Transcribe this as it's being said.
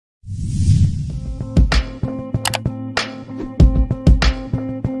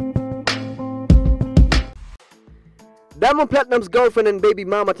Diamond Platnumz's girlfriend and baby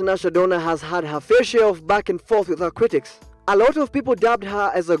mama Tanasha Donna has had her fair share of back and forth with her critics. A lot of people dubbed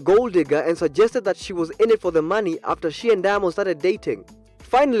her as a gold digger and suggested that she was in it for the money after she and Diamond started dating.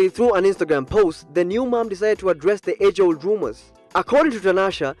 Finally, through an Instagram post, the new mom decided to address the age-old rumors. According to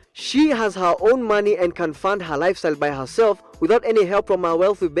Tanasha, she has her own money and can fund her lifestyle by herself without any help from her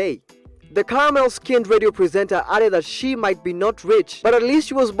wealthy bae. The caramel-skinned radio presenter added that she might be not rich, but at least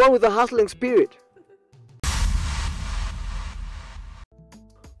she was born with a hustling spirit.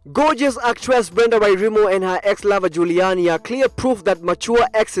 Gorgeous actress Brenda Wairimu and her ex-lover Juliani are clear proof that mature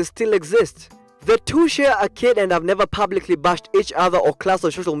exes still exist. The two share a kid and have never publicly bashed each other or clashed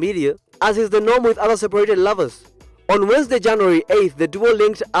on social media, as is the norm with other separated lovers. On Wednesday, January 8th, the duo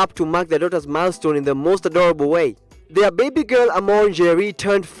linked up to mark their daughter's milestone in the most adorable way. Their baby girl Amon Jerry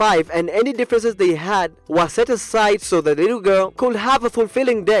turned 5 and any differences they had were set aside so the little girl could have a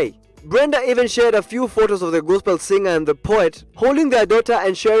fulfilling day. Brenda even shared a few photos of the gospel singer and the poet holding their daughter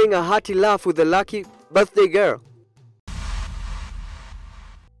and sharing a hearty laugh with the lucky birthday girl.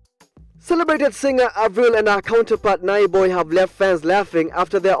 Celebrated singer Avril and her counterpart Naiboy have left fans laughing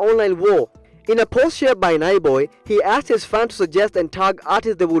after their online war. In a post shared by Naiboy, he asked his fans to suggest and tag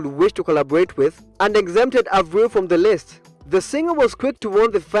artists they would wish to collaborate with and exempted Avril from the list. The singer was quick to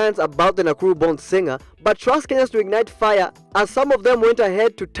warn the fans about the Nakuru-born singer, but trusts Kenyans to ignite fire as some of them went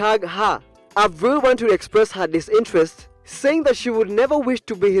ahead to tag her. Avril went to express her disinterest, saying that she would never wish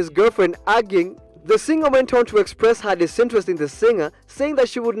to be his girlfriend, arguing. The singer went on to express her disinterest in the singer, saying that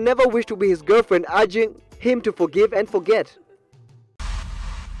she would never wish to be his girlfriend, urging him to forgive and forget.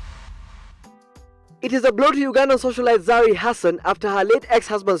 It is a blow to Ugandan socialite Zari Hassan after her late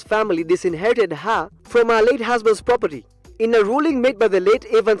ex-husband's family disinherited her from her late husband's property. In a ruling made by the late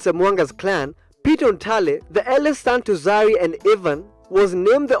Evan Semwanga's clan, Pete Ntale, the eldest son to Zari and Evan, was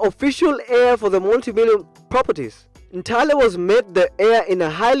named the official heir for the multi-million properties. Ntale was made the heir in a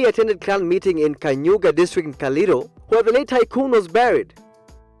highly attended clan meeting in Kanyuga district in Kaliro, where the late tycoon was buried.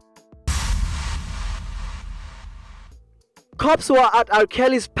 Cops were at R.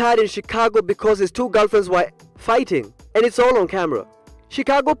 Kelly's pad in Chicago because his two girlfriends were fighting, and it's all on camera.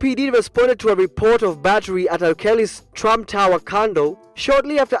 Chicago PD responded to a report of battery at R. Kelly's Trump Tower condo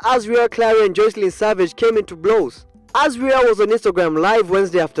shortly after Azria Clary and Joycelyn Savage came into blows. Azria was on Instagram Live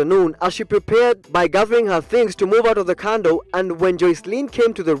Wednesday afternoon as she prepared by gathering her things to move out of the condo, and when Joycelyn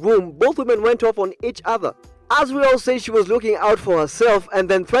came to the room, both women went off on each other. Azria said she was looking out for herself and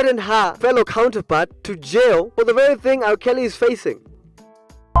then threatened her fellow counterpart to jail for the very thing R. Kelly is facing.